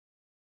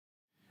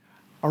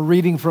Our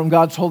reading from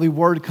God's holy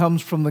word comes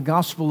from the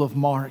Gospel of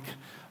Mark.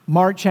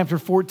 Mark chapter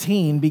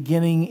 14,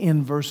 beginning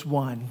in verse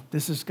 1.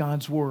 This is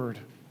God's word.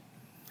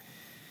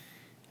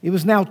 It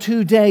was now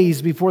 2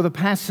 days before the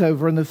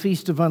Passover and the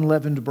Feast of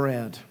Unleavened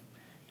Bread.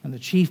 And the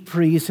chief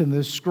priests and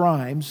the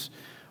scribes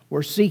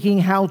were seeking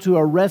how to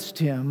arrest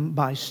him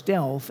by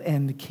stealth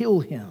and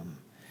kill him.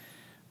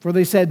 For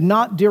they said,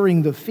 "Not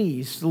during the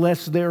feast,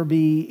 lest there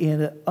be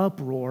an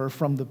uproar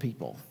from the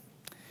people."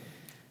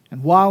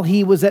 And while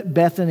he was at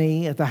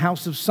Bethany, at the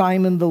house of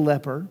Simon the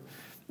leper,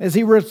 as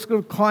he was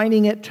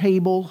reclining at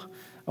table,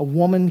 a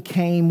woman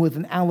came with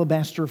an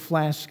alabaster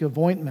flask of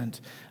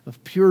ointment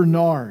of pure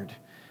nard,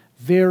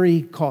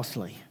 very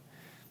costly.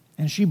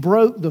 And she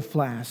broke the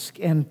flask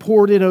and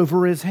poured it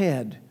over his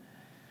head.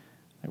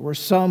 There were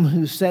some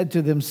who said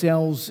to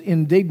themselves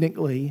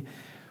indignantly,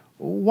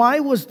 "Why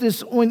was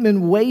this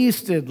ointment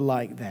wasted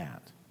like that?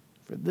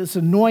 For this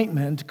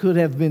anointment could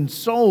have been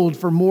sold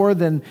for more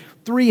than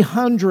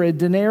 300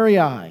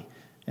 denarii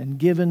and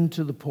given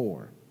to the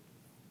poor."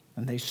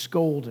 And they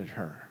scolded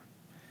her.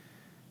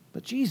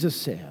 But Jesus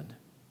said,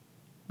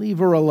 "Leave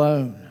her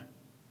alone.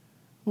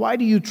 Why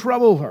do you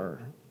trouble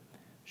her?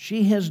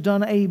 She has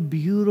done a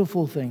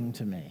beautiful thing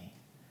to me.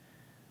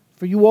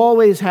 For you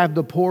always have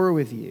the poor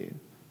with you,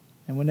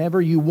 and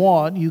whenever you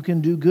want, you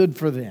can do good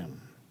for them.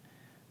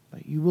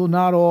 But you will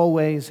not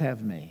always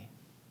have me.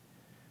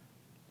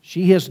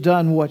 She has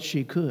done what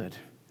she could.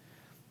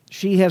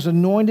 She has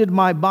anointed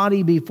my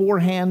body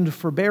beforehand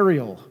for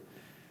burial.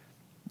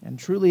 And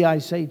truly I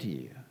say to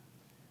you,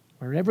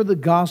 wherever the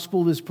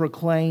gospel is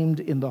proclaimed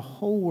in the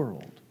whole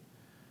world,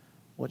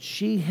 what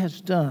she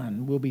has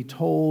done will be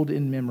told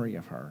in memory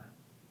of her."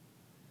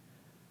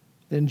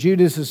 Then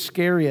Judas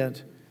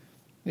Iscariot,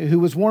 who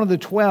was one of the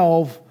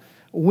 12,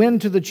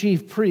 went to the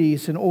chief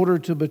priests in order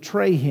to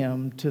betray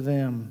him to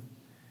them.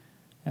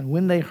 And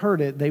when they heard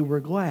it, they were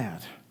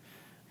glad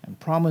and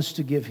promised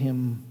to give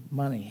him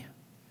money.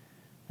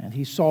 And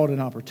he sought an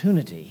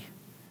opportunity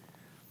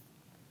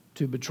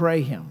to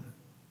betray him.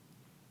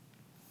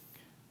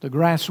 The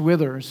grass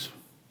withers,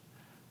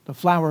 the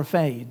flower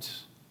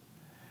fades,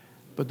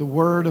 but the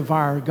word of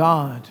our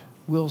God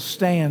will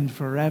stand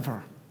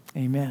forever.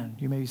 Amen.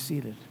 You may be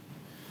seated.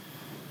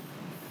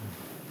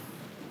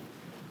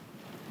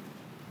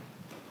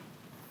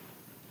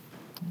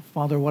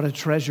 Father, what a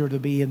treasure to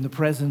be in the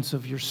presence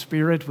of your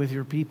Spirit with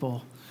your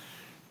people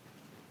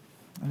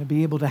and to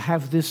be able to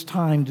have this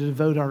time to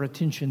devote our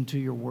attention to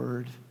your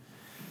word.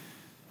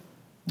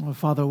 Oh,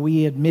 Father,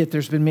 we admit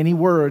there's been many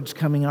words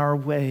coming our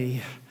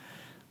way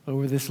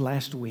over this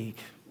last week.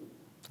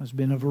 There's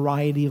been a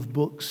variety of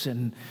books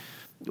and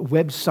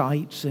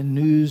websites and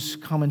news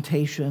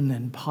commentation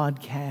and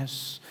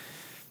podcasts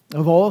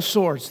of all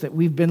sorts that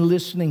we've been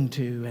listening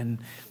to and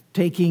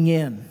taking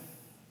in.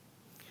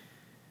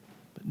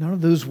 But none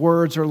of those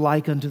words are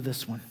like unto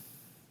this one.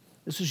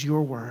 This is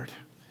your word.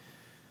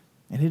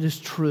 And it is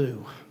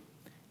true.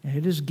 And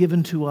it is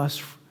given to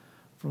us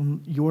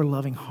from your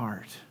loving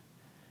heart.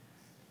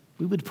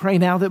 We would pray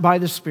now that by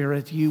the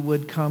Spirit you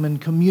would come and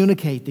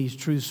communicate these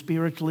truths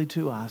spiritually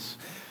to us.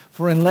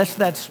 For unless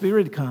that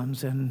Spirit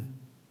comes and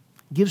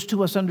gives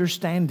to us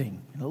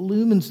understanding and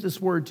illumines this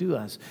word to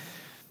us,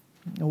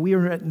 we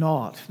are at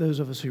naught, those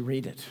of us who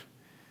read it.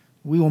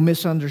 We will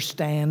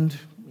misunderstand.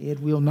 It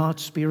will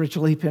not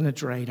spiritually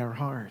penetrate our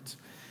hearts.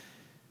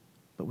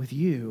 But with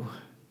you,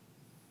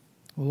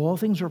 well, all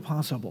things are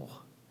possible.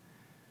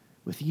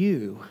 With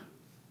you,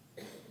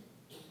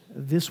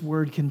 this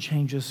word can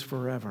change us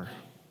forever.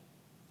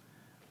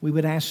 We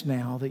would ask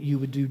now that you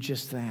would do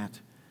just that.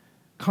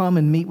 Come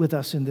and meet with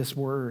us in this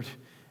word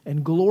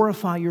and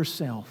glorify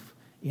yourself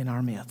in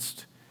our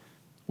midst.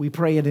 We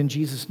pray it in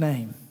Jesus'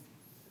 name.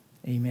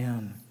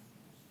 Amen.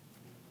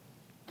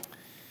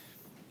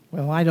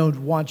 Well, I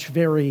don't watch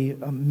very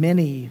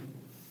many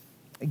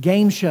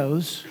game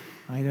shows.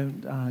 I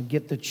don't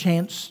get the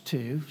chance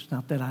to. It's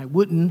not that I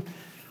wouldn't.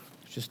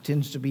 It just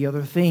tends to be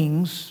other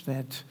things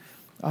that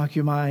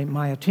occupy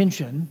my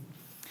attention.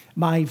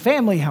 My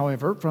family,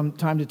 however, from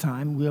time to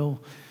time will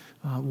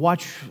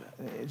watch,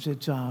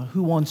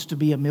 Who Wants to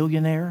Be a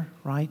Millionaire,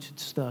 right?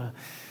 It's the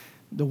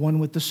one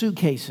with the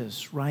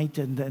suitcases, right?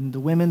 And the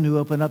women who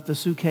open up the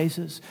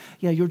suitcases.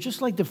 Yeah, you're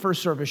just like the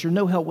first service. You're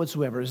no help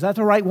whatsoever. Is that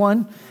the right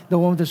one? The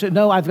one with the suit?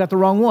 No, I've got the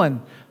wrong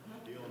one.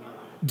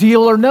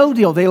 Deal or No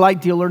Deal. They like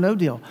Deal or No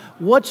Deal.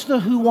 What's the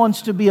Who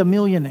Wants to Be a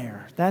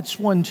Millionaire? That's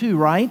one too,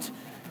 right?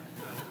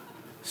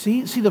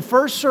 See, the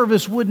first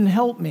service wouldn't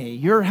help me.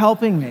 You're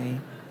helping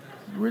me.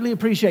 Really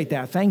appreciate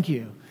that. Thank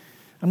you.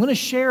 I'm going to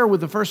share with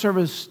the first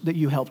service that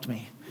you helped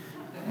me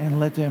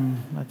and let them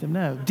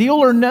know. Deal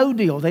or No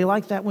Deal. They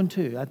like that one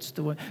too. That's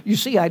the one. You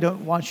see, I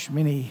don't watch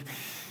many.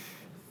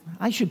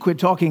 I should quit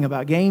talking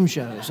about game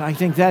shows. I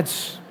think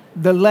that's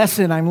the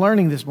lesson I'm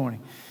learning this morning.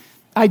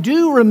 I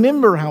do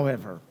remember,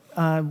 however,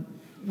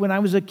 when I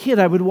was a kid,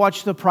 I would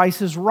watch The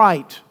Price is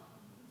Right.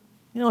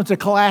 You know, it's a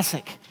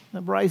classic.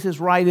 The Price is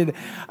Right.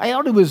 I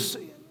thought it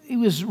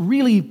was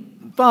really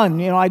fun.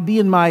 You know, I'd be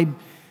in my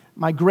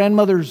my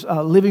grandmother's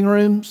living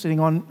room, sitting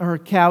on her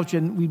couch,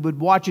 and we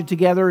would watch it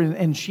together,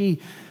 and she,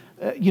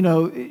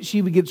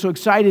 she would get so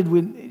excited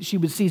when she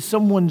would see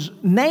someone's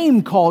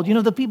name called.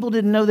 The people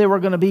didn't know they were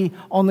going to be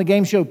on the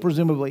game show,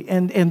 presumably,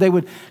 and they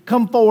would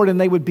come forward, and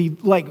they would be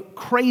like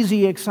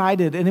crazy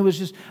excited, and it was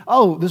just,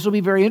 oh, this will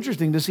be very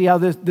interesting to see how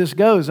this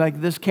goes,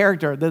 like this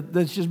character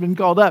that's just been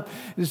called up,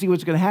 to see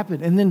what's going to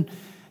happen. And then,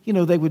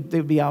 they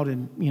would be out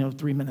in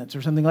 3 minutes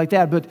or something like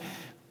that. But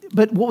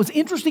what was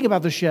interesting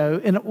about the show,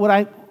 and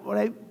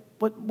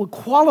what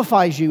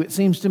qualifies you, it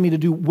seems to me, to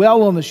do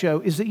well on the show,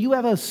 is that you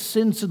have a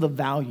sense of the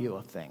value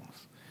of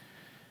things.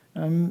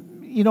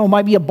 It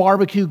might be a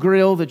barbecue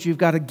grill that you've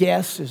got to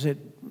guess. Is it,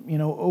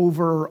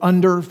 over or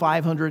under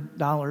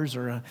 $500,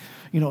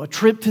 or a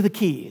trip to the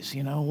Keys?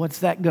 What's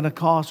that going to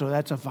cost? Or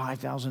that's a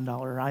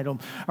 $5,000 item,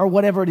 or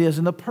whatever it is.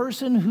 And the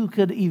person who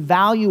could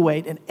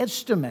evaluate and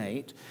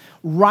estimate,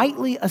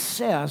 rightly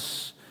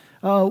assess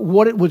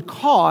what it would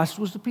cost,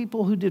 was the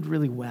people who did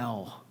really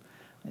well,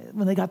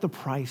 when they got the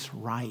price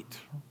right.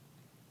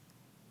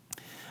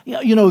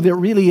 There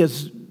really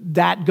is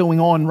that going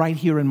on right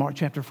here in Mark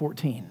chapter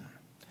 14.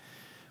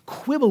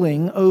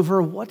 Quibbling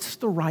over what's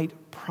the right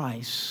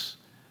price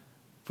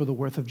for the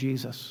worth of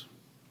Jesus.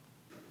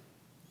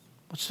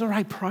 What's the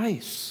right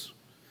price?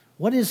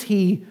 What is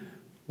he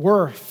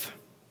worth?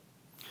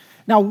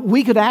 Now,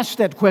 we could ask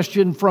that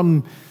question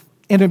from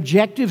an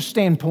objective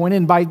standpoint,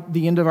 and by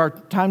the end of our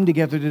time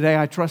together today,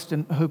 I trust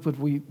and hope that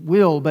we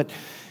will, but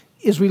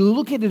as we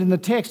look at it in the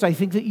text, I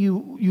think that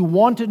you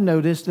want to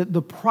notice that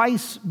the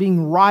price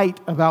being right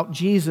about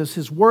Jesus,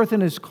 his worth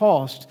and his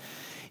cost,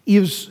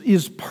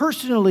 is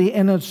personally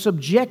and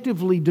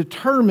subjectively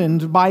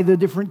determined by the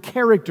different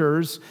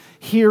characters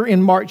here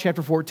in Mark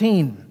chapter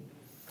 14.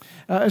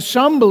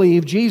 Some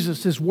believe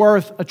Jesus is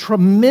worth a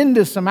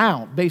tremendous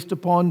amount based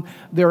upon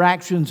their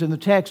actions in the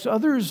text.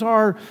 Others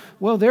are,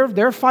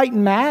 they're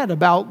fighting mad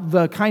about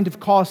the kind of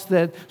cost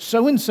that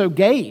so-and-so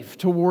gave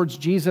towards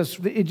Jesus.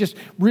 It just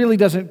really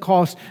doesn't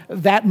cost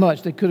that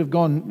much. They could have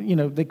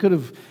they could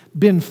have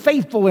been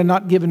faithful and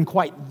not given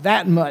quite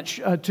that much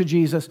to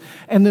Jesus.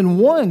 And then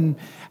one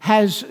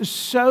has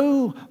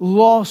so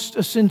lost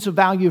a sense of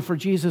value for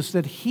Jesus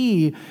that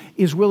he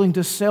is willing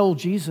to sell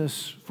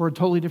Jesus for a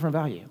totally different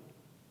value.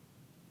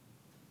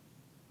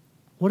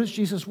 What is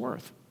Jesus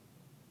worth?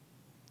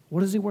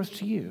 What is he worth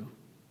to you?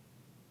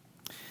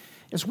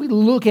 As we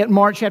look at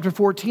Mark chapter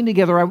 14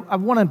 together, I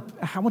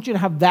want you to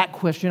have that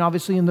question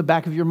obviously in the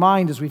back of your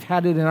mind, as we've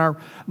had it in our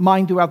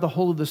mind throughout the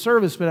whole of the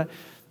service. But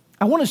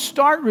I want to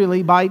start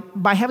really by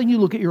having you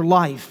look at your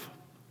life,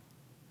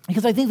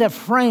 because I think that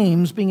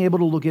frames being able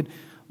to look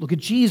at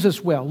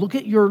Jesus well. Look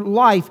at your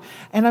life.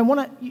 And I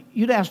want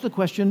you to ask the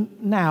question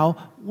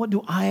now, what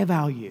do I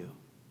value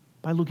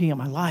by looking at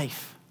my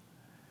life?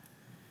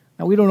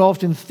 Now, we don't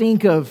often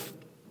think of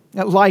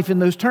life in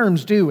those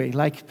terms, do we?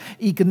 Like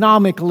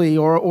economically,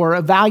 or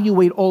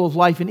evaluate all of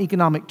life in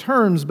economic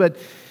terms. But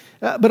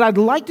I'd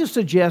like to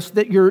suggest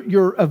that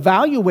you're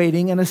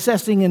evaluating and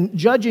assessing and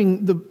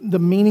judging the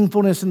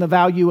meaningfulness and the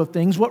value of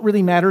things, what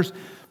really matters,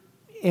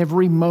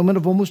 every moment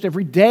of almost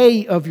every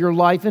day of your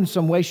life in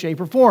some way,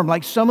 shape, or form.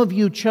 Like some of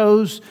you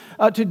chose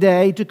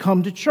today to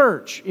come to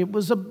church. It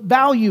was a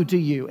value to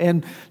you.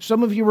 And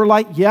some of you were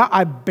like, yeah,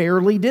 I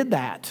barely did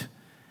that.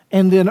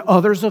 And then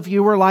others of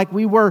you were like,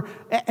 we were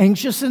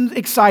anxious and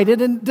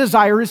excited and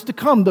desirous to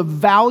come. The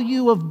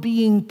value of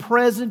being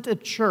present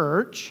at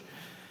church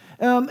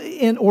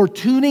or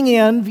tuning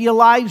in via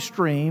live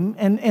stream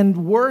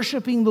and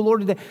worshiping the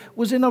Lord today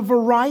was in a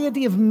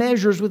variety of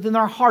measures within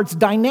our hearts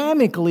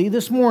dynamically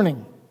this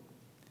morning.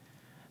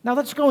 Now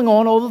that's going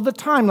on all of the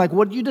time. Like,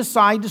 what do you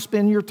decide to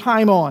spend your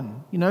time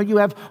on? You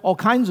have all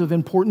kinds of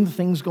important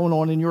things going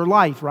on in your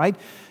life, right?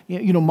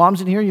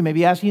 Moms in here, you may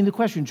be asking the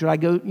question, should I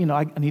go,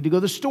 I need to go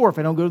to the store. If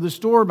I don't go to the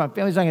store, my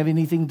family's not going to have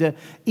anything to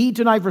eat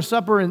tonight for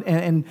supper,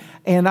 and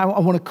I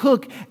want to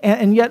cook,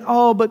 and yet,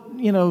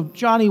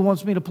 Johnny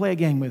wants me to play a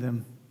game with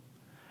him.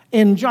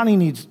 And Johnny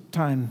needs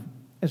time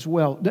as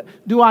well.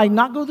 Do I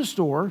not go to the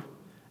store,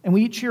 and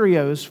we eat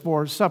Cheerios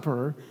for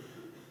supper,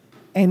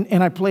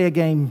 and I play a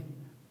game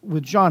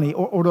with Johnny?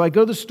 Or do I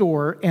go to the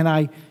store, and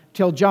I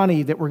tell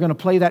Johnny that we're going to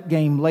play that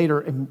game later,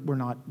 and we're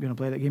not going to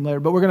play that game later,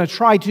 but we're going to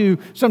try to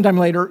sometime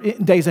later,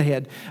 days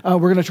ahead, we're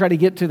going to try to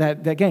get to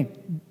that game.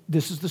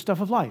 This is the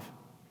stuff of life.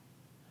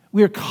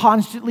 We are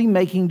constantly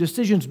making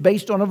decisions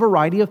based on a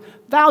variety of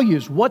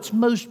values. What's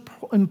most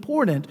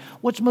important?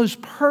 What's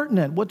most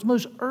pertinent? What's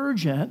most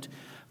urgent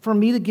for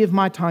me to give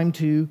my time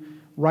to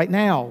right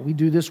now? We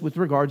do this with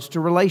regards to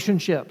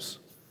relationships.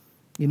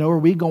 Are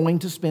we going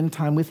to spend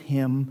time with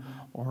him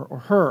or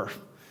her?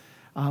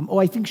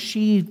 I think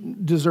she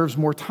deserves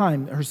more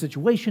time. Her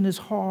situation is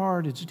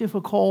hard. It's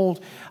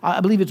difficult.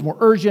 I believe it's more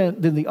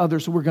urgent than the other,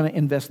 so we're going to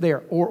invest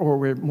there. Or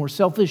we're more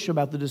selfish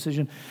about the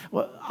decision.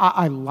 Well,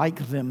 I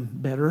like them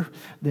better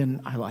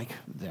than I like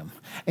them.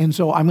 And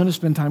so I'm going to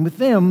spend time with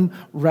them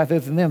rather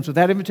than them. So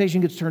that invitation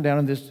gets turned down,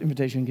 and this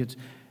invitation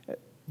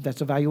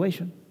that's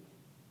evaluation.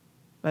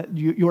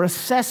 You're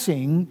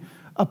assessing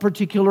a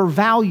particular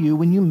value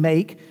when you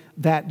make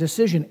that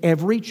decision.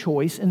 Every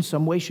choice in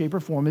some way, shape, or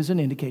form is an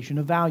indication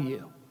of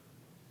value.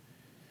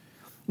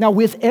 Now,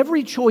 with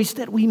every choice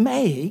that we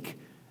make,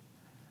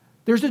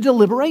 there's a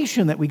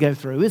deliberation that we go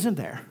through, isn't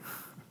there?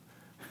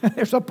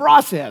 There's a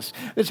process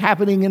that's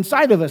happening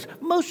inside of us.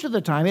 Most of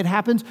the time, it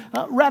happens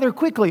rather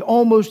quickly,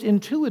 almost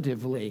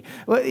intuitively.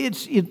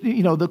 It's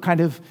the kind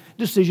of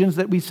decisions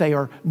that we say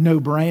are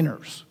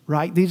no-brainers,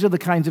 right? These are the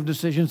kinds of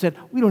decisions that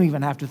we don't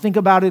even have to think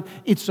about it.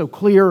 It's so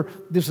clear,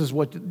 this is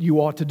what you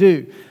ought to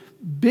do.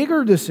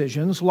 Bigger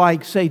decisions,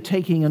 like, say,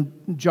 taking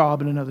a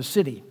job in another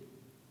city,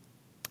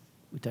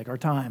 we take our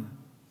time.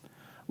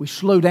 We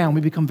slow down.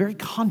 We become very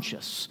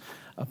conscious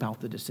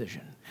about the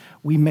decision.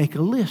 We make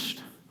a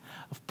list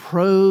of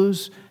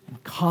pros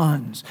and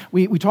cons.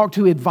 We talk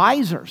to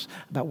advisors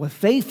about what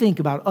they think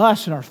about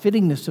us and our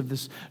fittingness of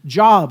this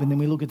job, and then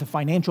we look at the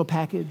financial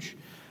package.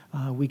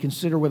 We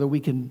consider whether we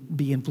can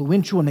be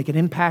influential and make an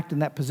impact in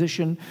that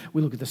position.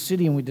 We look at the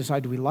city and we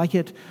decide, do we like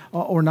it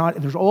or not?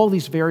 And there's all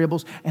these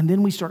variables, and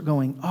then we start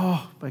going,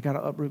 I got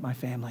to uproot my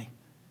family.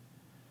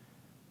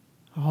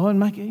 And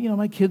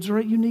my kids are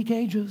at unique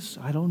ages.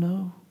 I don't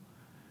know.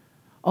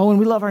 And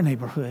we love our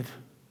neighborhood.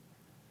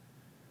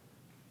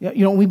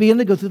 We begin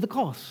to go through the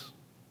costs.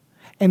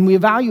 And we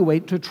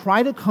evaluate to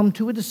try to come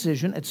to a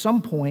decision at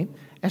some point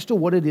as to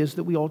what it is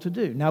that we ought to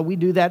do. Now, we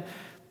do that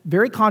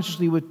very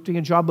consciously with taking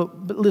a job,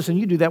 but listen,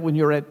 you do that when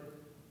you're at,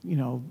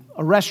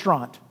 a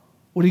restaurant.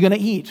 What are you going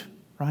to eat,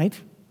 right?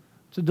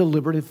 It's a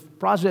deliberative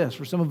process.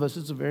 For some of us,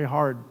 it's a very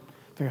hard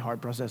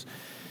process.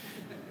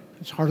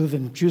 It's harder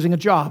than choosing a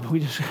job.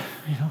 We just,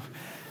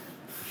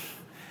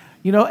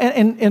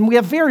 and we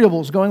have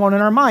variables going on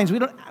in our minds. We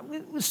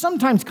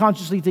sometimes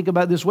consciously think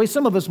about it this way,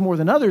 some of us more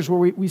than others, where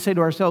we say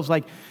to ourselves,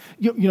 like,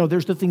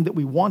 there's the thing that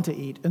we want to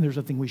eat, and there's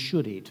the thing we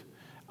should eat.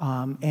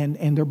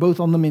 And they're both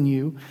on the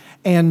menu.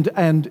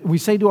 And we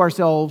say to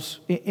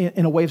ourselves,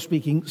 in a way of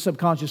speaking,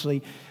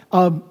 subconsciously,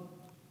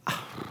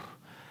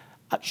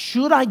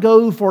 should I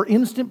go for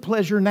instant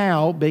pleasure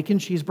now, bacon,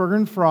 cheeseburger,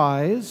 and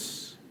fries,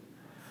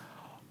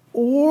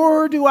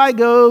 or do I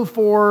go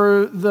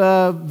for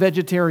the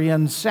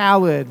vegetarian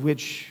salad,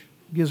 which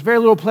gives very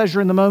little pleasure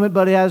in the moment,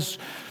 but has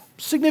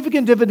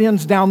significant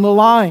dividends down the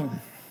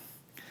line?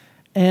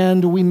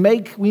 And we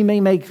may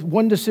make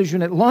one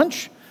decision at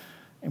lunch,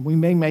 and we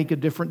may make a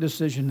different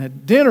decision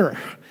at dinner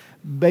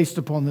based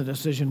upon the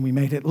decision we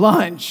made at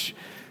lunch,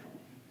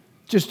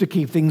 just to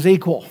keep things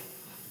equal.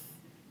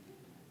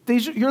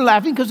 You're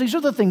laughing because these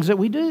are the things that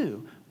we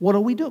do. What do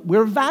we do?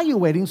 We're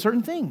evaluating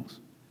certain things.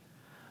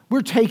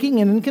 We're taking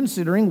in and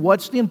considering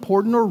what's the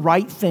important or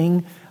right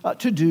thing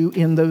to do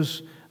in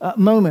those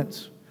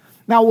moments.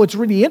 Now, what's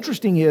really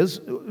interesting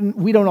is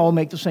we don't all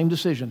make the same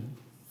decision.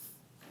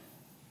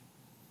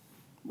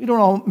 We don't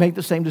all make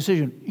the same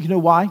decision. You know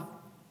why?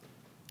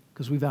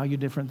 Because we value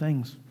different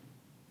things.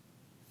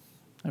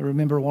 I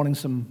remember wanting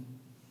some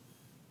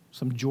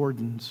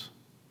Jordans.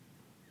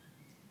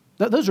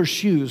 Those are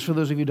shoes, for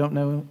those of you who don't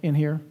know in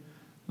here.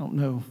 I don't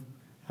know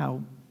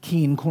how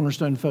keen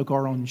Cornerstone folk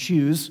are on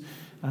shoes.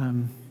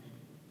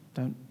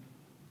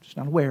 Just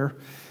not aware.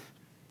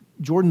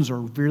 Jordans are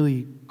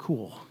really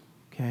cool,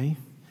 okay?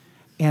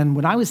 And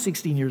when I was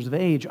 16 years of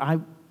age, I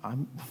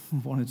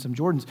wanted some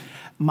Jordans.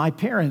 My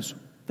parents,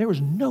 there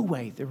was no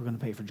way they were going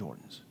to pay for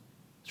Jordans.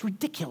 It's a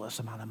ridiculous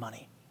amount of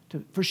money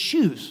for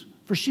shoes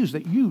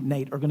that you,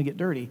 Nate, are going to get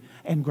dirty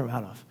and grow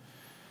out of.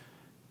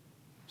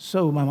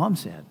 So my mom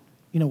said,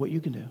 you know what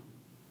you can do?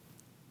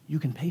 You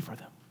can pay for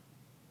them,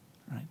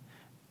 right?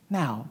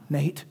 Now,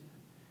 Nate,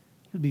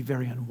 it would be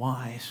very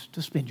unwise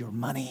to spend your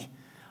money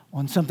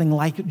on something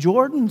like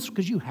Jordans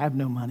because you have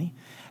no money.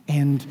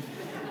 And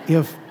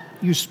if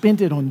you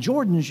spent it on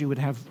Jordans, you would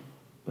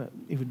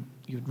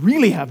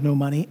really have no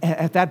money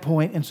at that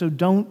point. And so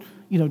don't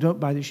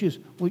buy the shoes.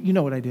 Well, you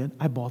know what I did?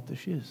 I bought the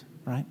shoes,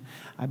 right?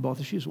 I bought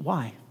the shoes.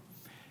 Why?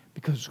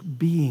 Because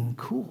being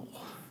cool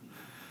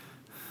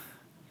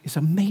is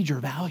a major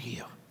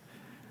value.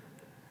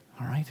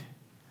 All right?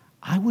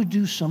 I would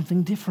do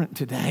something different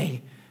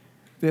today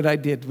that I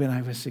did when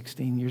I was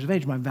 16 years of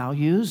age. My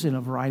values in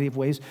a variety of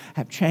ways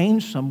have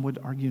changed. Some would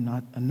argue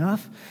not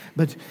enough.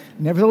 But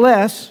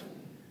nevertheless,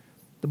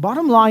 the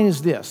bottom line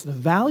is this. The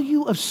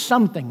value of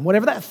something,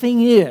 whatever that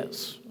thing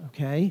is,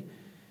 okay,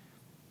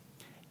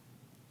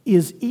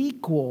 is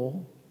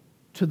equal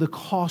to the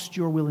cost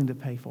you're willing to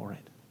pay for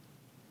it.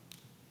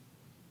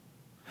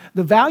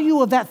 The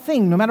value of that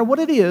thing, no matter what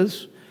it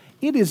is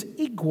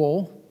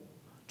equal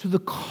to the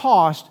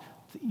cost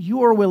that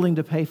you are willing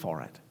to pay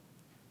for it.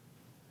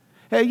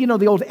 You know,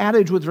 the old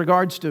adage with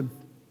regards to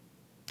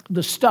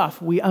the stuff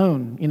we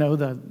own,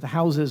 the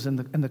houses and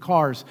the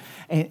cars.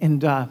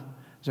 And as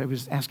I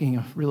was asking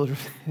a realtor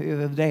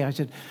the other day, I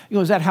said,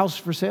 is that house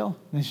for sale?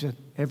 And they said,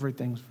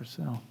 everything's for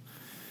sale.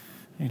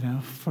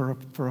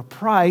 For a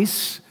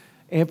price,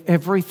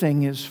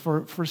 everything is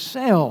for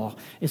sale.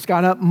 It's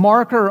got a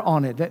marker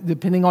on it,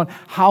 depending on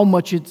how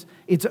much it's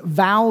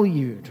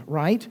valued,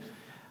 right?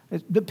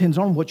 It depends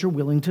on what you're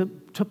willing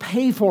to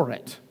pay for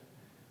it.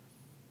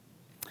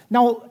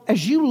 Now,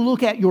 as you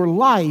look at your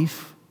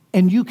life,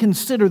 and you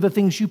consider the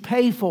things you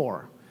pay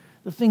for,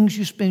 the things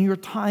you spend your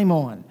time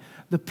on,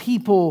 the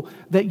people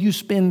that you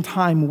spend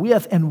time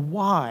with, and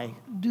why.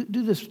 Do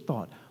this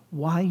thought.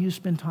 Why you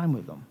spend time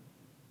with them.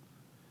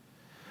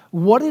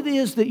 What it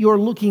is that you're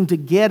looking to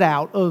get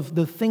out of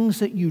the things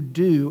that you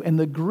do and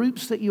the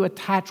groups that you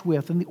attach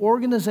with and the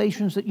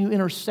organizations that you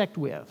intersect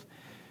with.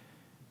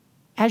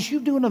 As you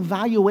do an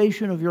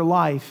evaluation of your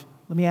life,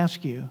 let me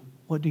ask you,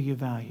 what do you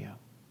value?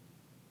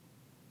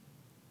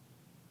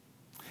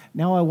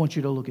 Now I want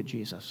you to look at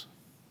Jesus.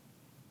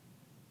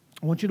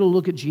 I want you to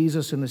look at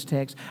Jesus in this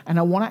text, and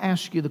I want to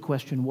ask you the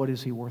question, what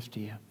is he worth to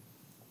you?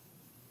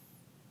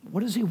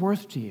 What is he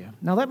worth to you?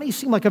 Now that may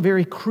seem like a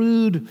very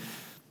crude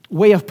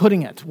way of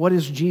putting it. What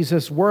is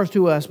Jesus worth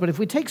to us? But if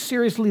we take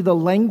seriously the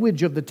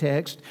language of the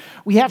text,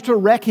 we have to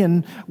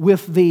reckon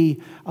with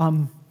the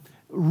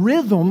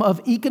rhythm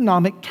of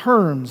economic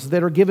terms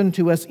that are given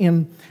to us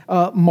in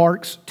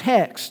Mark's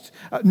text.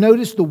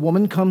 Notice the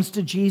woman comes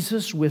to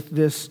Jesus with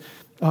this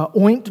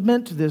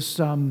ointment, this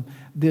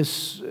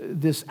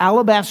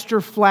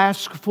alabaster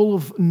flask full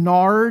of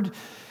nard,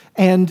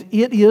 and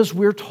it is,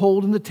 we're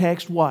told in the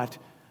text, what?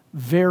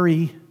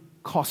 Very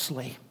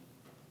costly.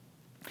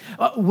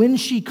 When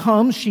she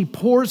comes, she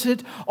pours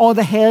it on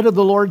the head of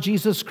the Lord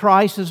Jesus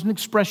Christ as an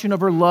expression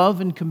of her love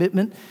and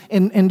commitment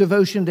and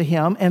devotion to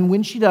Him. And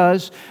when she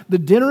does, the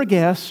dinner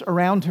guests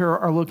around her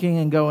are looking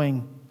and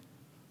going,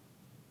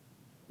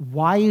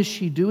 why is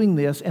she doing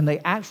this? And they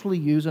actually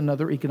use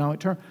another economic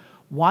term.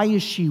 Why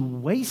is she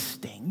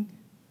wasting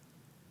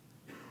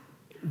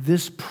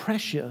this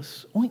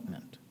precious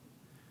ointment?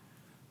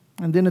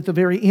 And then at the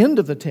very end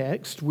of the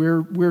text,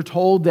 we're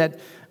told that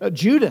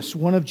Judas,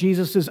 one of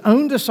Jesus'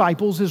 own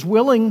disciples, is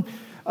willing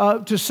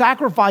to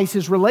sacrifice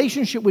his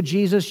relationship with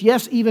Jesus,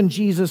 yes, even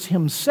Jesus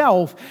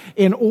himself,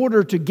 in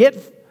order to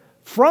get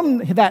from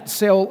that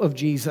sale of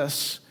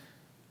Jesus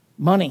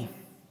money.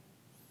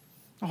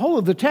 The whole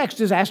of the text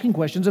is asking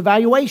questions of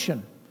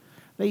valuation.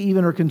 They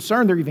even are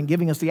concerned, they're even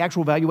giving us the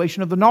actual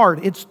valuation of the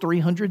nard. It's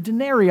 300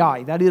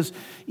 denarii. That is,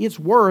 it's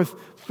worth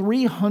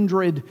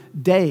 300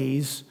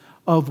 days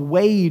of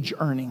wage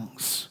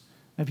earnings.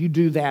 If you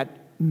do that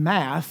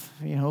math,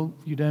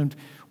 you don't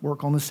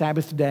work on the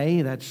Sabbath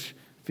day, that's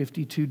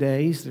 52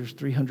 days, there's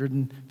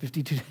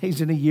 352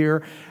 days in a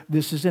year.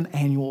 This is an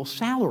annual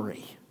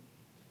salary.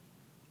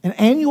 An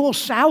annual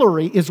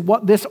salary is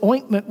what this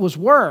ointment was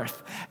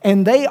worth.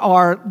 And they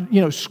are,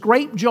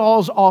 scrape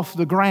jaws off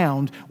the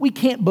ground. We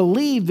can't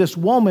believe this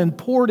woman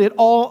poured it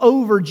all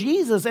over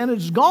Jesus and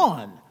it's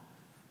gone.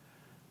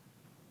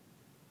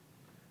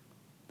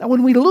 Now,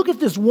 when we look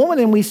at this woman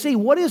and we see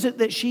what is it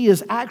that she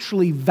is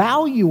actually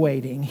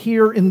valuating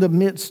here in the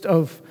midst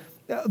of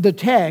the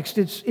text,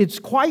 it's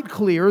quite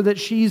clear that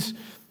she's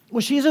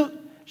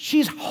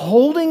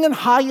holding in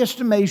high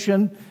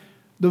estimation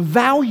the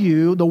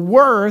value, the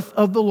worth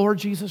of the Lord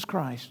Jesus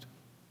Christ.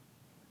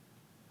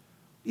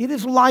 It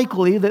is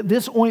likely that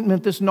this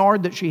ointment, this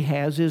nard that she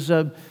has,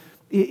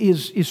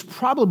 is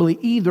probably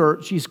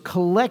either she's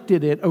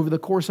collected it over the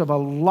course of a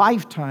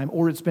lifetime,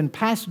 or it's been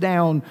passed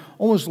down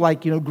almost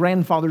like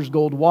grandfather's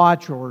gold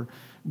watch or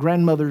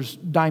grandmother's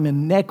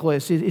diamond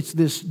necklace. It's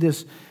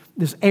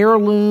this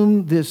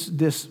heirloom,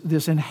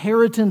 this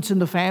inheritance in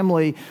the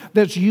family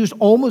that's used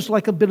almost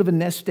like a bit of a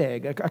nest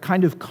egg, a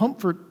kind of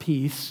comfort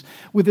piece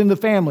within the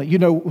family.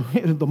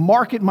 The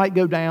market might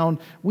go down,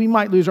 we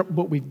might lose,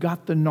 but we've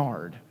got the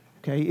nard.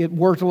 Okay, it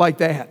worked like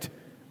that.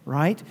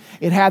 Right?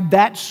 It had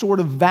that sort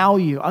of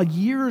value, a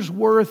year's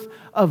worth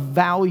of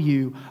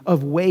value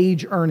of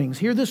wage earnings.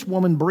 Here this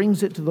woman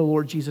brings it to the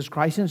Lord Jesus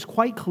Christ, and it's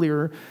quite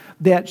clear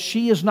that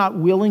she is not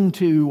willing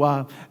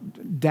to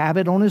dab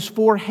it on his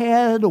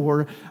forehead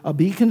or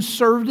be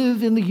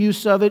conservative in the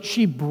use of it.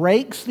 She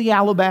breaks the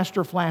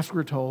alabaster flask,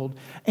 we're told,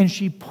 and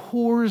she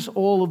pours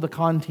all of the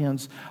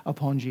contents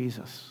upon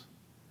Jesus.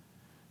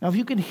 Now, if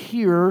you can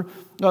hear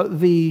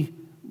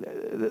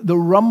the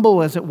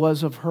rumble, as it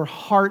was, of her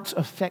heart's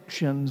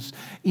affections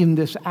in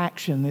this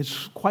action,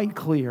 is quite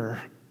clear.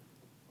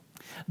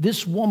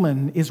 This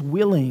woman is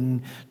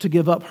willing to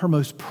give up her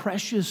most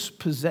precious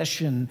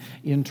possession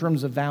in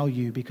terms of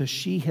value because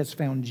she has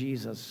found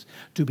Jesus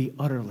to be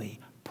utterly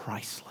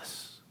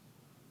priceless.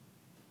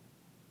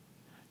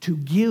 To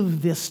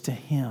give this to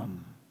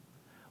him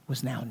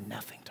was now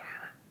nothing to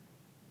her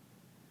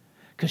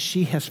because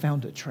she has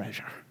found a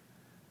treasure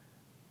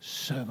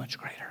so much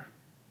greater.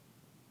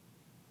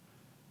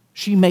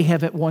 She may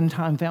have at one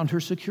time found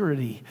her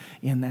security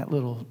in that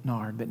little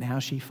nard, but now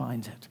she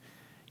finds it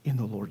in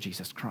the Lord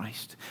Jesus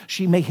Christ.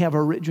 She may have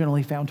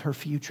originally found her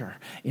future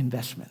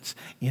investments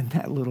in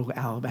that little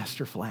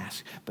alabaster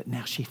flask, but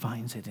now she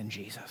finds it in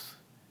Jesus.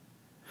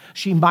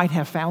 She might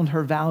have found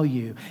her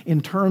value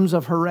in terms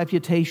of her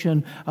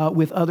reputation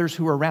with others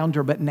who are around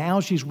her, but now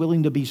she's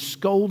willing to be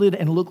scolded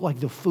and look like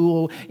the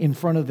fool in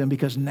front of them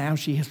because now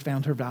she has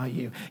found her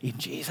value in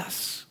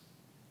Jesus.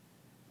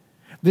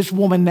 This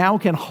woman now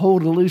can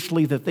hold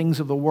loosely the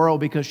things of the world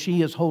because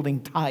she is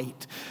holding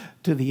tight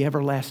to the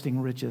everlasting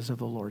riches of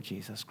the Lord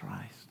Jesus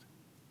Christ.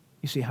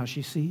 You see how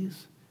she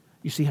sees?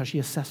 You see how she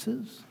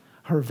assesses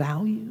her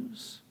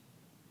values?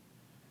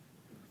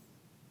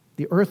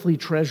 the earthly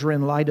treasure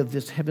in light of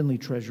this heavenly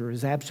treasure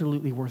is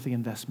absolutely worth the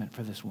investment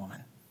for this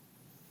woman.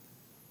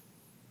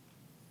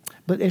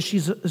 But as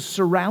she's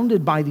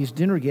surrounded by these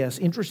dinner guests,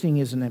 interesting,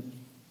 isn't it?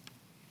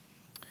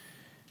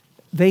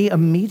 They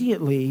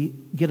immediately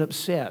get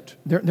upset.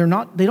 They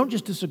don't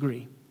just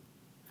disagree.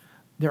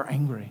 They're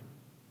angry.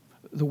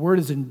 The word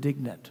is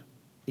indignant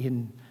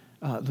in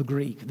the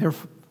Greek. They're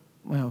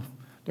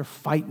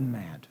fighting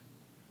mad.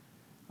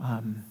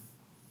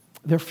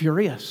 They're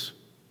furious.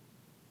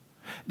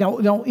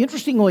 Now,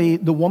 interestingly,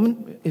 the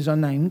woman is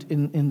unnamed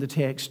in the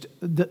text.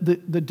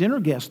 The dinner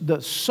guests,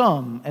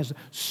 as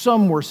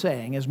some were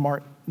saying, as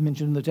Mark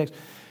mentioned in the text.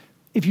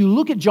 If you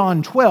look at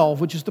John 12,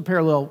 which is the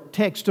parallel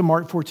text to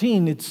Mark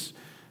 14, it's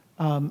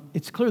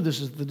clear this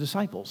is the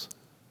disciples.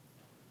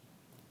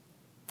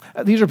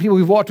 These are people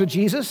who've walked with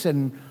Jesus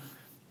and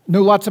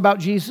know lots about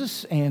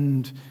Jesus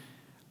and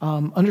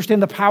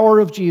understand the power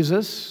of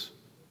Jesus,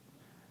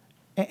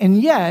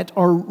 and yet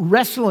are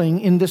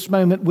wrestling in this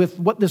moment with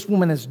what this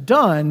woman has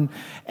done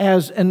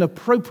as an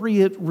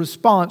appropriate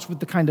response with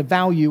the kind of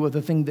value of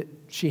the thing that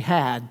she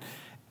had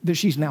that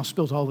she's now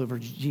spilled all over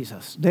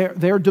Jesus.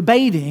 They're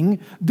debating,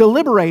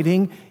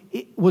 deliberating,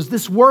 was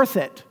this worth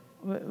it?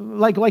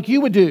 Like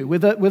you would do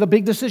with a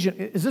big decision.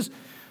 Is this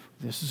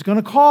is going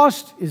to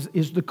cost?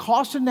 Is the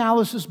cost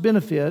analysis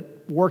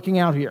benefit working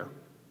out here?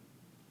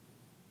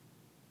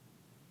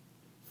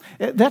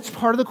 That's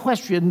part of the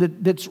question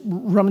that's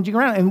rummaging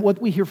around. And what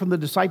we hear from the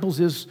disciples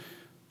is,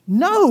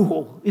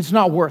 no, it's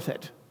not worth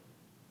it.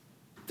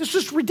 This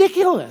is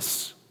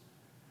ridiculous.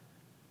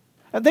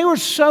 They were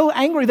so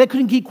angry they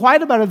couldn't keep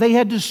quiet about it. They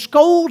had to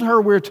scold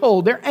her, we're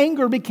told. Their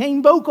anger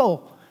became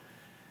vocal.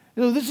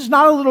 This is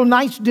not a little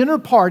nice dinner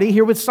party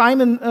here with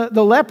Simon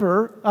the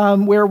leper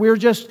where we're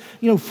just,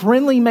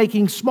 friendly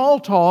making small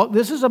talk.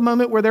 This is a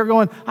moment where they're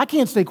going, I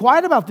can't stay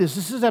quiet about this.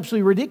 This is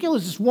absolutely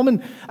ridiculous. This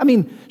woman,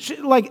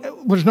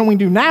 there's no one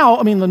do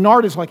now. The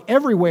nard is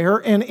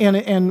everywhere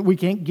and we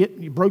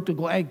you broke the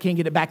glass, can't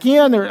get it back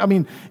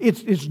in.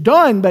 It's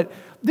done, but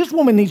this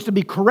woman needs to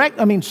be correct.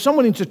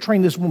 Someone needs to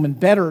train this woman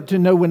better to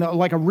know when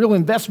a real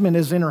investment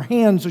is in her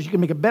hands so she can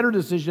make a better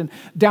decision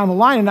down the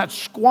line and not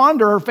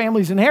squander her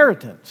family's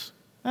inheritance.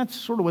 That's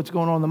sort of what's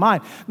going on in the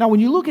mind. Now, when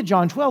you look at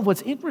John 12,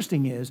 what's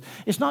interesting is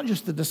it's not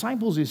just the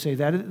disciples who say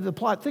that. The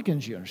plot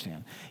thickens, you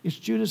understand. It's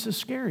Judas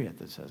Iscariot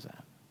that says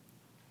that.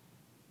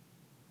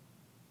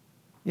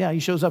 Yeah, he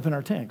shows up in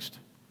our text.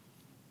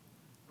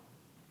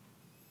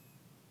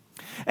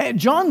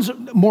 John's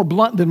more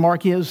blunt than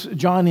Mark is.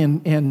 John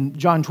in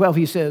John 12,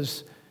 he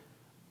says,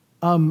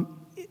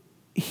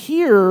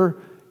 here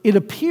it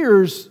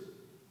appears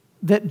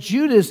that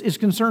Judas is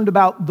concerned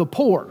about the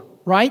poor,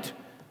 right?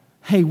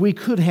 Hey, we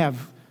could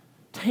have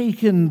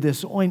taken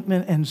this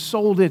ointment and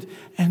sold it,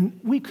 and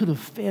we could have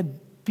fed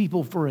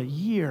people for a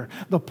year,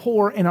 the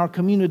poor in our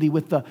community,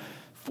 with the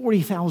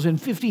 $40,000,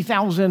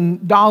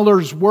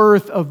 $50,000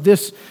 worth of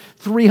this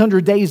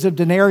 300 days of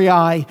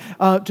denarii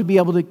to be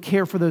able to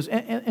care for those.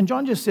 And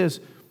John just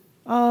says,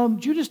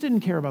 Judas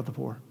didn't care about the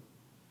poor.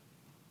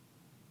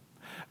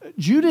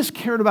 Judas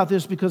cared about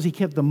this because he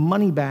kept the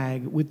money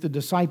bag with the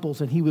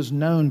disciples and he was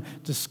known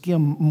to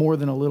skim more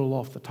than a little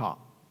off the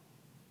top.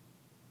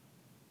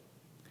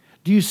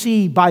 Do you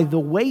see, by the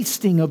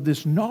wasting of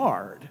this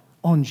nard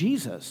on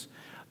Jesus,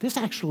 this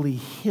actually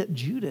hit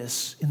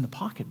Judas in the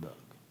pocketbook.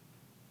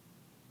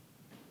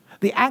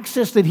 The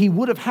access that he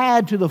would have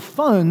had to the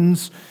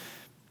funds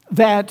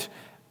that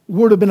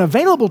would have been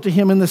available to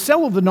him in the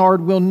sale of the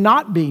nard will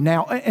not be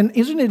now. And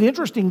isn't it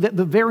interesting that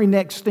the very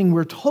next thing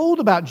we're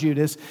told about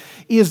Judas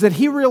is that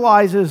he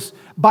realizes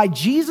by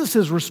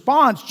Jesus'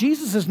 response,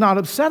 Jesus is not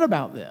upset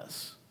about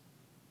this.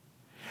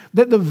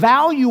 That the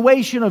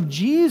valuation of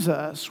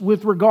Jesus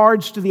with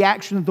regards to the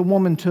action that the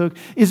woman took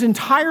is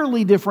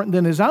entirely different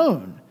than his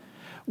own.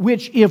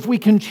 Which, if we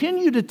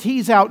continue to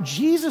tease out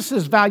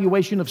Jesus'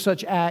 valuation of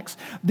such acts,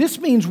 this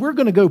means we're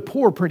going to go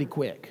poor pretty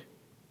quick.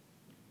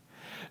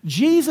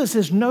 Jesus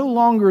is no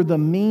longer the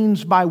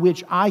means by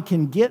which I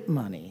can get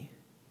money.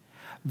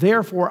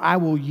 Therefore, I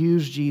will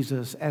use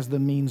Jesus as the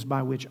means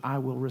by which I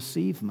will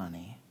receive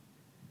money.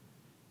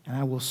 And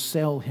I will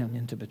sell him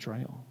into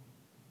betrayal.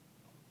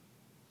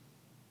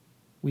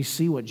 We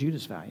see what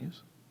Judas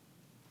values.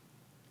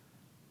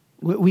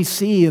 We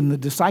see in the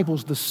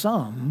disciples the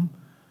sum,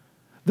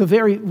 the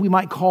very, we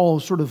might call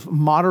sort of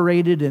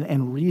moderated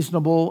and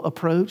reasonable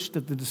approach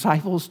that the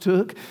disciples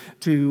took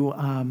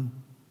to,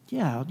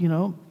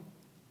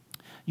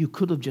 you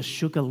could have just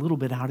shook a little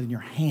bit out in your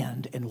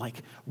hand and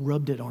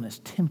rubbed it on his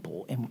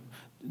temple, and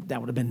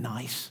that would have been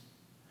nice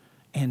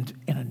and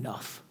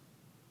enough.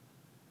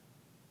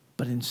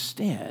 But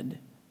instead,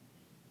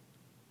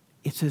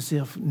 it's as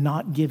if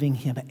not giving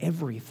him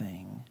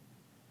everything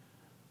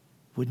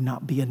would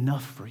not be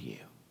enough for you.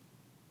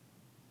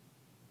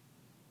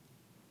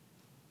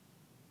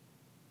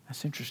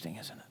 That's interesting,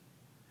 isn't it?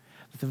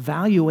 That the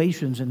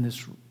valuations in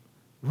this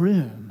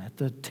room at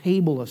the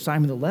table of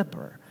Simon the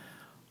leper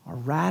are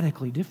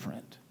radically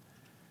different.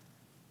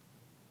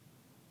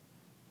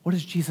 What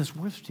is Jesus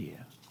worth to you?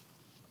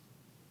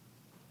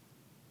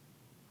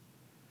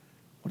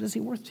 What is he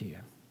worth to you?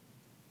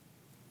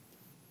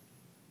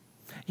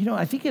 You know,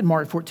 I think in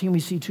Mark 14 we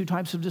see two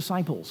types of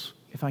disciples,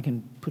 if I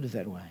can put it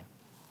that way.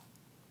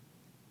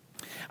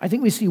 I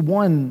think we see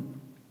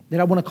one that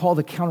I want to call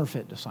the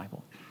counterfeit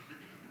disciple.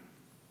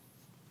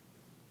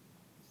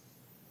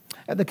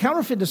 The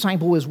counterfeit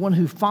disciple is one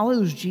who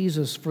follows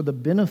Jesus for the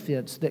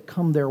benefits that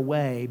come their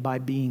way by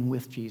being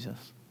with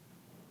Jesus.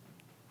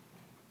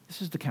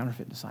 This is the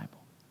counterfeit disciple.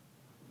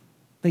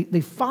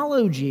 They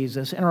follow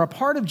Jesus and are a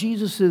part of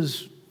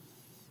Jesus's,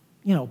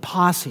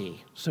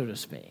 posse, so to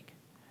speak.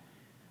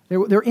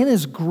 They're in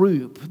his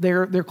group.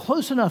 They're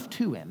close enough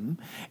to him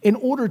in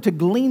order to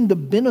glean the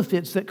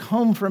benefits that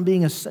come from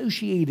being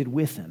associated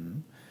with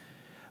him.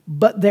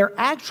 But they're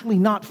actually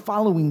not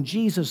following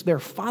Jesus. They're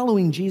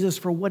following Jesus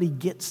for what he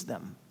gets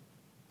them,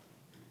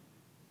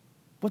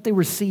 what they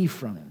receive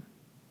from him.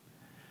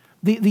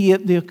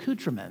 The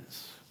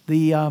accoutrements,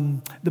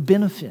 the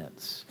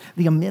benefits,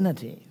 the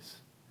amenities.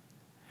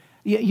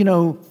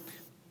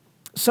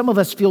 Some of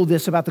us feel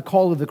this about the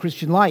call of the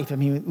Christian life. I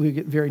mean, we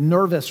get very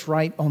nervous,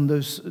 right, on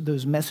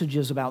those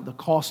messages about the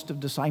cost of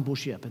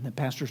discipleship. And the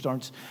pastor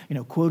starts,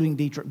 quoting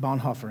Dietrich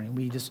Bonhoeffer. And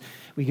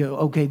we go,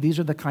 okay, these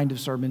are the kind of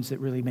sermons that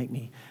really make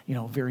me,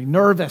 very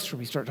nervous when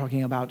we start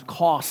talking about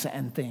costs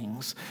and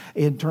things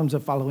in terms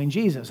of following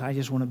Jesus. I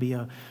just want to be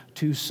a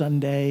 2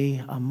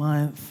 Sunday a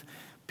month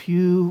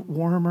pew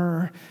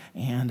warmer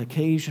and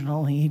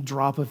occasionally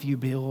drop a few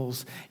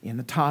bills in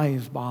the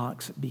tithe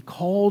box, be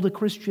called a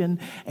Christian,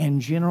 and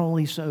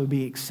generally so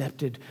be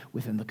accepted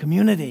within the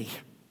community.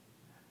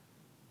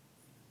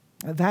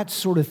 That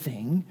sort of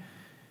thing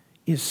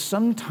is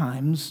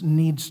sometimes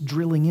needs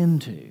drilling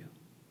into.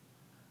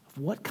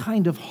 What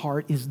kind of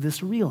heart is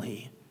this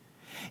really?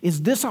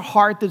 Is this a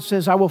heart that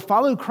says, I will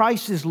follow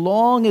Christ as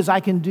long as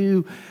I can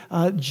do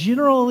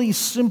generally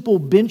simple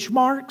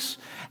benchmarks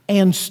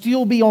and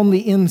still be on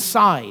the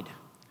inside?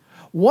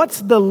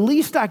 What's the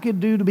least I could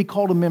do to be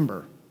called a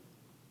member?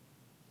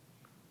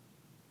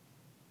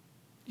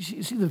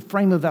 You see, the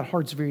frame of that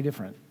heart's very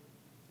different.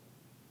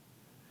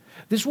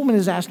 This woman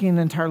is asking an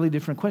entirely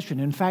different question.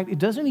 In fact, it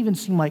doesn't even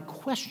seem like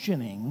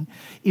questioning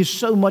is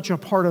so much a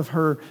part of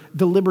her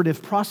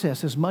deliberative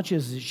process as much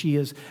as she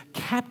is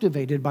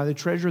captivated by the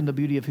treasure and the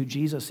beauty of who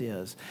Jesus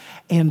is.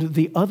 And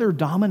the other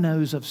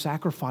dominoes of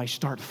sacrifice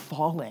start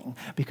falling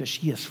because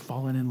she has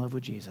fallen in love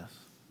with Jesus.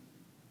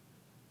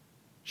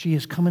 She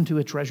has come into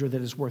a treasure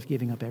that is worth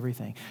giving up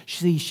everything.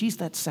 See, she's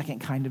that second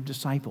kind of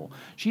disciple.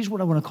 She's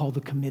what I want to call the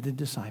committed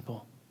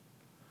disciple.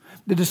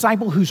 The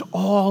disciple who's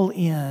all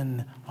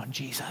in on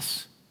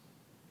Jesus.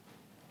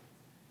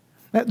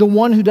 The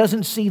one who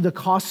doesn't see the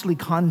costly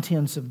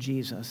contents of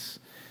Jesus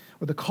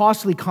or the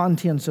costly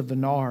contents of the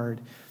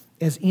nard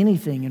as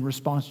anything in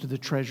response to the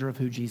treasure of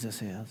who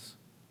Jesus is.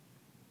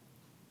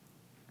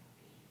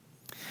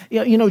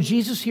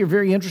 Jesus here,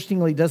 very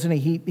interestingly, doesn't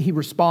he? He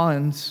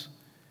responds.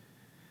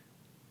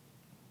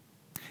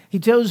 He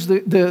tells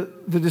the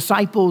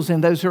disciples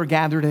and those who are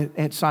gathered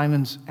at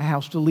Simon's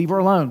house to leave her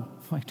alone.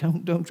 Like,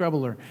 don't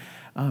trouble her.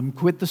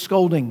 Quit the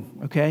scolding,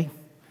 okay?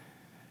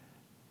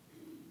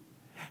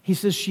 He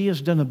says, she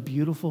has done a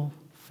beautiful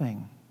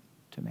thing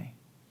to me.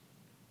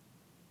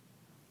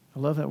 I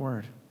love that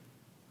word.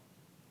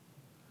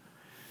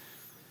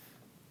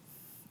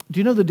 Do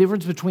you know the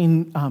difference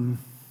between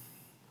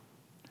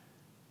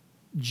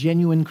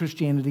genuine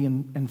Christianity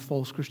and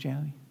false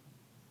Christianity?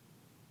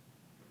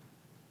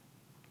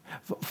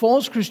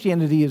 False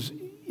Christianity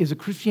is a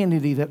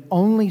Christianity that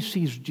only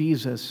sees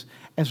Jesus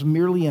as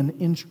merely an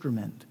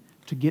instrument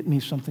to get me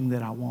something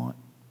that I want.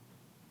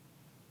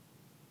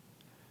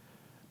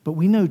 But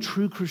we know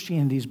true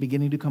Christianity is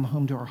beginning to come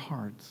home to our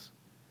hearts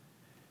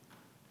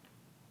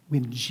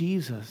when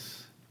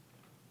Jesus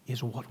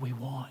is what we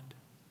want.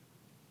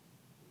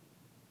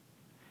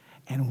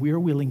 And we're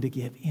willing to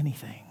give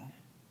anything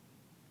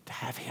to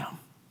have him.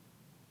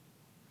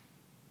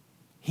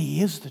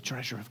 He is the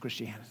treasure of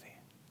Christianity.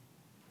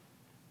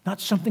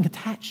 Not something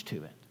attached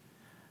to it.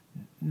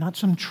 Not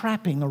some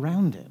trapping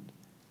around it.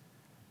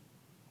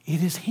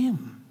 It is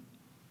him.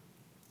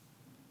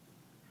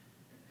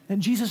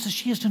 And Jesus says,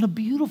 she has done a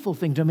beautiful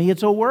thing to me.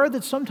 It's a word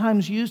that's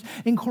sometimes used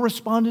in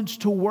correspondence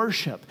to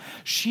worship.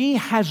 She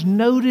has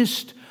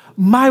noticed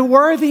my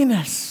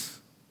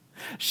worthiness.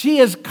 She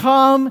has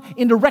come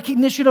into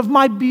recognition of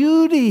my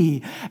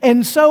beauty.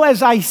 And so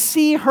as I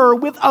see her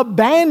with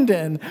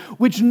abandon,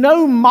 which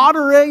no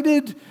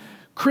moderated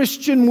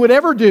Christian would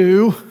ever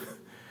do,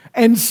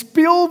 and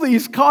spill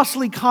these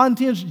costly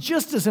contents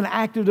just as an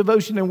act of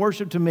devotion and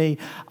worship to me,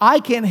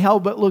 I can't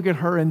help but look at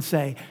her and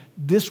say,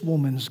 this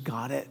woman's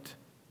got it.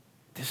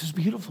 This is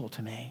beautiful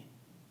to me.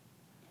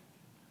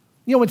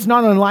 It's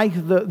not unlike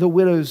the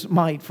widow's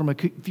mite from a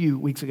few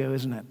weeks ago,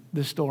 isn't it?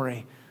 This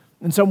story.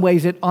 In some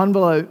ways, it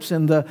envelopes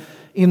in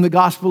the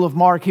Gospel of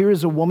Mark. Here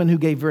is a woman who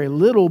gave very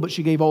little, but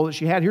she gave all that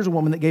she had. Here's a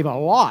woman that gave a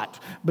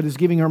lot, but is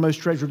giving her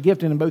most treasured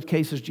gift. And in both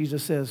cases,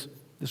 Jesus says,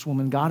 this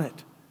woman got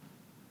it.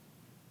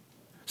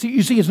 So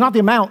you see, it's not the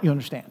amount, you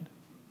understand.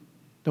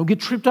 Don't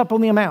get tripped up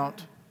on the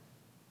amount.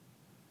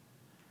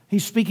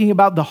 He's speaking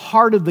about the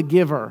heart of the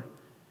giver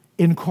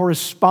in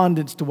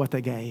correspondence to what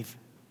they gave.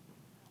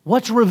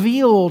 What's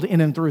revealed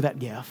in and through that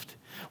gift?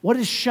 What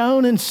is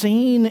shown and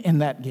seen in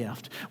that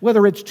gift?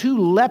 Whether it's 2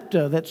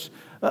 lepta that's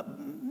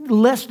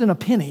less than a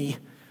penny,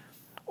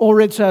 or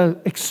it's an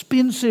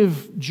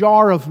expensive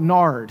jar of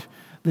nard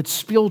that's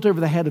spilled over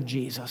the head of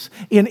Jesus.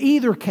 In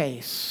either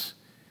case,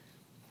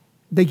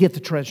 they get the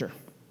treasure.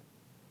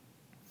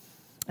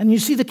 And you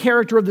see the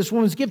character of this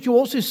woman's gift. You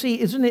also see,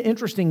 isn't it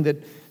interesting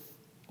that,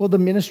 well, the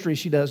ministry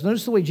she does.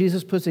 Notice the way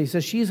Jesus puts it. He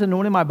says, she's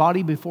anointed my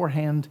body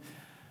beforehand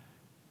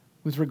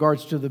with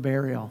regards to the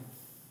burial.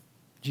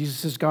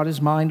 Jesus has got his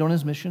mind on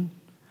his mission.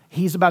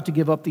 He's about to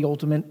give up the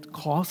ultimate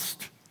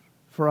cost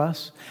for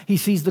us. He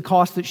sees the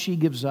cost that she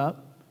gives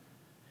up.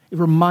 It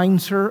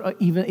reminds her,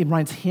 it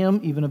reminds him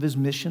even of his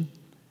mission.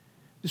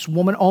 This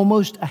woman,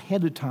 almost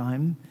ahead of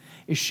time,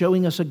 is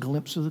showing us a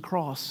glimpse of the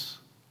cross.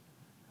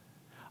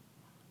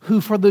 Who,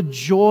 for the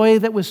joy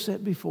that was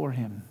set before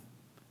him,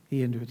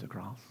 he endured the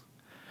cross.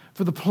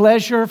 For the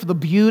pleasure, for the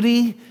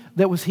beauty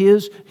that was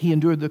his, he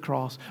endured the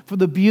cross. For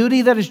the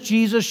beauty that is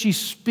Jesus, she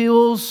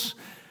spills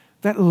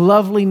that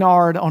lovely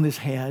nard on his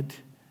head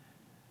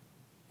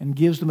and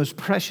gives the most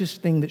precious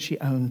thing that she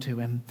owned to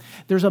him.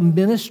 There's a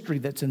ministry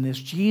that's in this.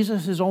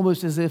 Jesus is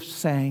almost as if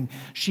saying,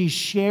 she's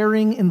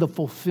sharing in the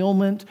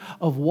fulfillment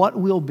of what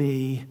will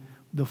be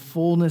the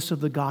fullness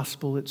of the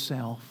gospel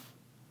itself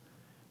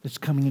that's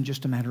coming in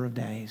just a matter of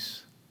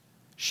days.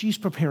 She's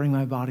preparing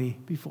my body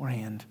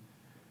beforehand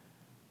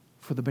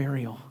for the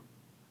burial.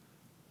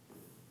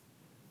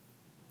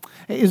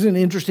 Isn't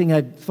it interesting?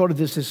 I thought of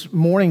this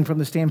morning from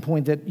the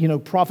standpoint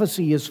that,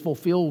 prophecy is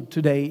fulfilled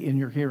today in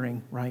your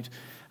hearing, right?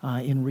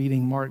 In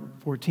reading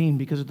Mark 14,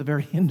 because at the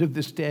very end of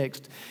this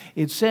text,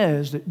 it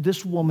says that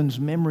this woman's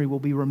memory will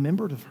be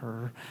remembered of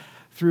her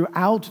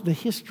throughout the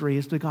history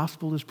as the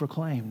gospel is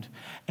proclaimed.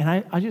 And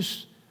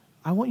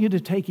I want you to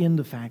take in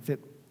the fact that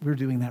we're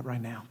doing that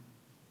right now.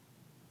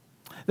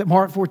 That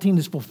Mark 14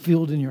 is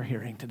fulfilled in your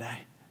hearing today.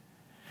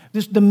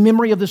 The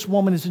memory of this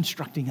woman is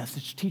instructing us.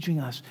 It's teaching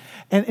us.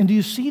 And do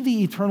you see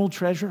the eternal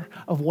treasure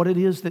of what it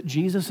is that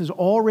Jesus is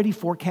already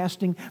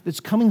forecasting that's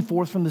coming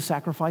forth from the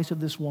sacrifice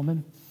of this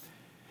woman?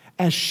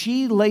 As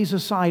she lays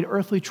aside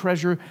earthly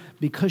treasure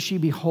because she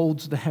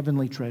beholds the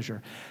heavenly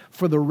treasure.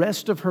 For the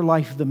rest of her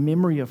life, the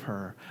memory of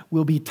her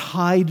will be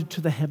tied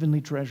to the heavenly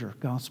treasure,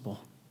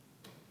 gospel.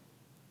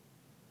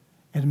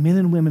 And men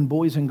and women,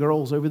 boys and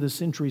girls over the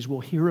centuries will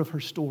hear of her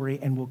story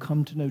and will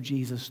come to know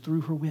Jesus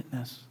through her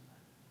witness.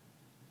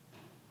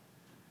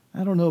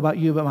 I don't know about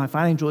you, but my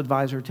financial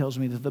advisor tells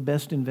me that the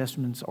best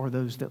investments are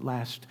those that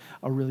last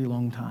a really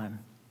long time.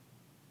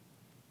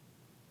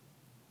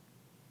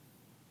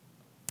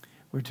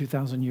 We're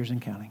 2,000 years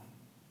and counting.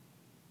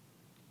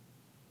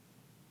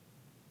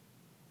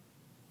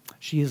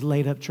 She has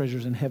laid up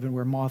treasures in heaven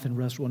where moth and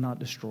rust will not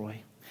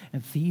destroy,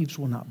 and thieves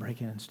will not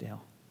break in and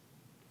steal.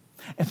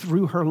 And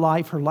through her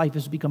life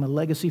has become a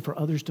legacy for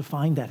others to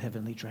find that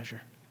heavenly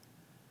treasure.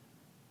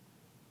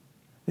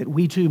 That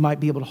we too might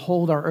be able to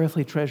hold our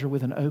earthly treasure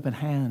with an open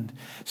hand,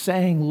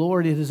 saying,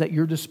 Lord, it is at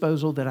your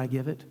disposal that I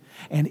give it.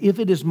 And if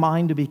it is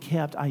mine to be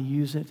kept, I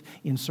use it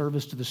in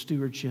service to the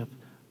stewardship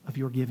of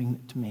your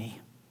giving to me.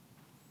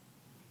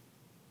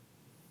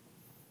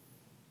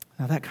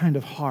 Now that kind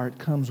of heart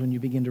comes when you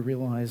begin to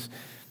realize,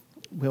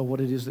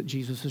 what it is that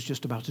Jesus is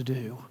just about to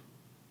do.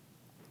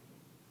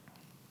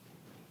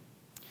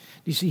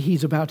 You see,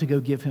 he's about to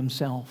go give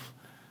himself,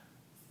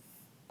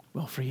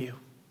 for you.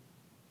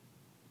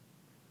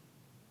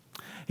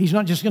 He's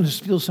not just going to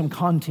spill some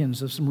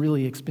contents of some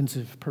really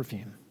expensive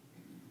perfume.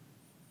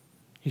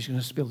 He's going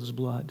to spill his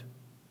blood.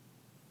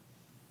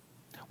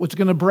 What's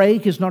going to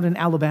break is not an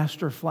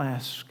alabaster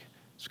flask.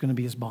 It's going to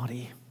be his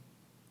body.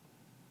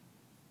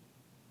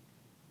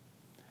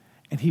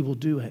 And he will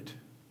do it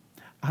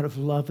out of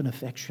love and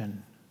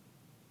affection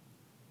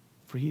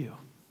for you.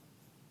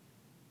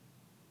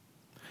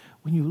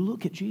 When you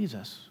look at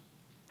Jesus,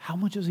 how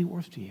much is he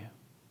worth to you?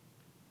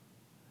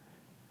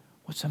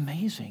 What's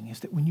amazing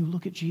is that when you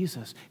look at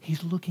Jesus,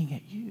 he's looking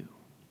at you.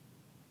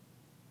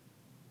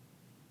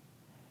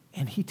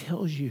 And he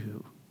tells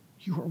you,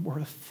 you are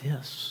worth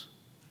this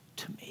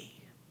to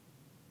me.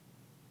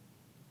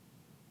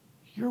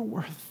 You're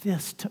worth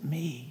this to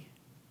me.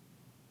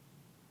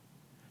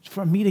 It's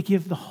for me to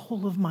give the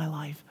whole of my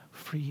life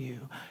for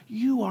you.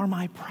 You are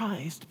my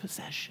prized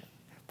possession.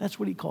 That's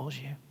what he calls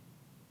you.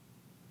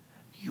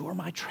 You are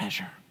my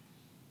treasure.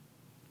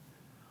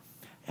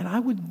 And I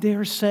would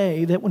dare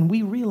say that when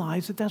we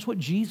realize that that's what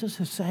Jesus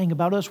is saying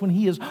about us when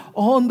he is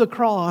on the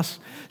cross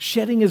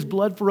shedding his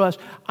blood for us,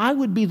 I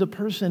would be the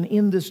person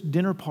in this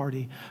dinner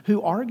party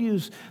who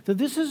argues that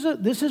this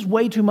is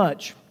way too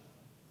much.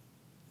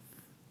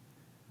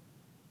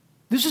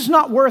 This is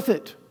not worth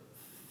it.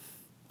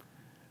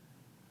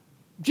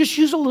 Just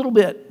use a little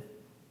bit.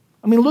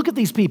 I mean, look at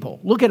these people.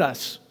 Look at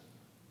us.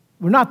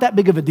 We're not that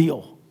big of a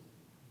deal.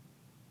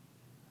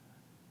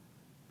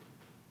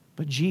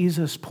 But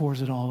Jesus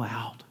pours it all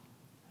out.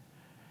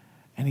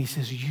 And he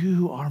says,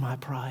 you are my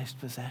prized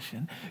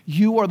possession.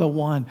 You are the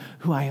one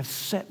who I have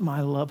set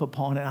my love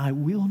upon, and I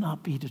will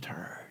not be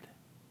deterred.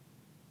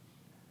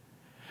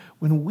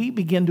 When we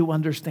begin to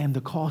understand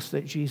the cost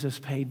that Jesus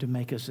paid to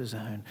make us his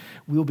own,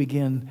 we'll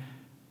begin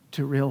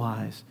to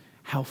realize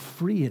how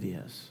free it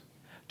is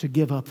to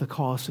give up the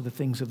cost of the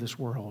things of this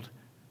world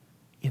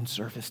in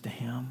service to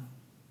him.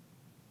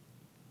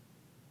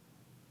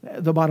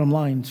 The bottom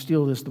line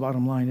still is the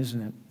bottom line,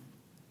 isn't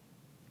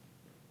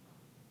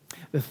it?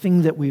 The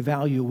thing that we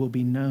value will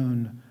be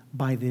known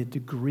by the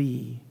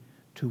degree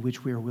to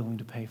which we are willing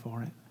to pay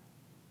for it.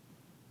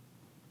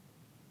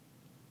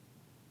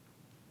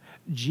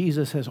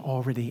 Jesus has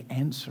already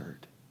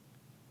answered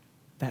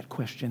that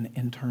question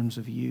in terms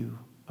of you,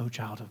 O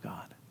child of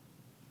God.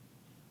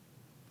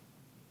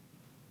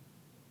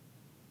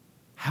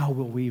 How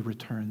will we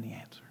return the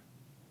answer?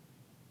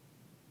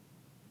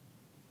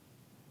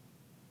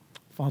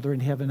 Father in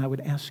heaven, I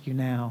would ask you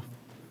now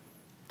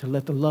to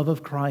let the love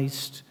of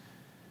Christ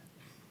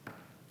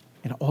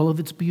and all of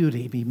its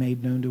beauty be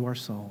made known to our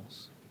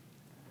souls.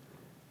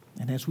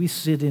 And as we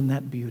sit in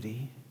that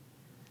beauty,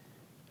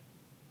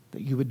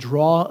 that you would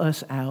draw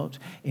us out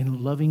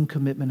in loving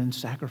commitment and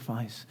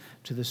sacrifice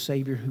to the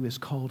Savior who has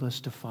called us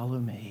to follow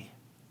me.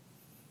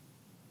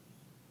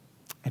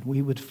 And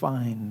we would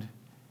find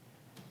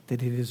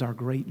that it is our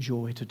great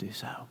joy to do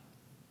so.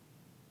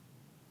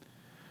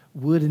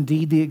 Would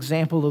indeed the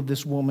example of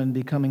this woman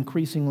become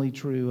increasingly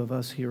true of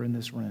us here in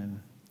this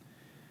room?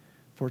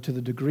 For to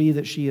the degree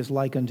that she is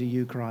like unto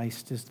you,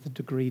 Christ, is the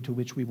degree to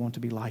which we want to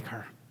be like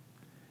her.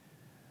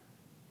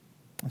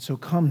 And so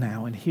come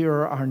now and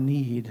hear our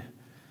need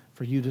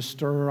for you to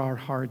stir our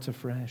hearts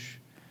afresh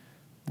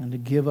and to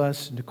give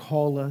us and to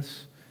call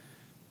us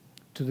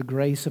to the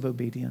grace of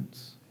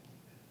obedience,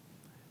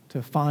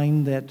 to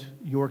find that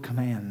your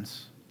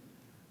commands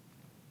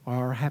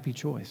are our happy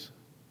choice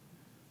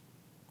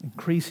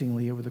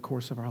increasingly over the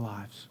course of our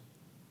lives.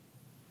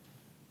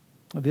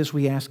 This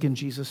we ask in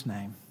Jesus'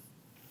 name.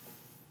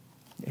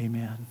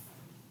 Amen.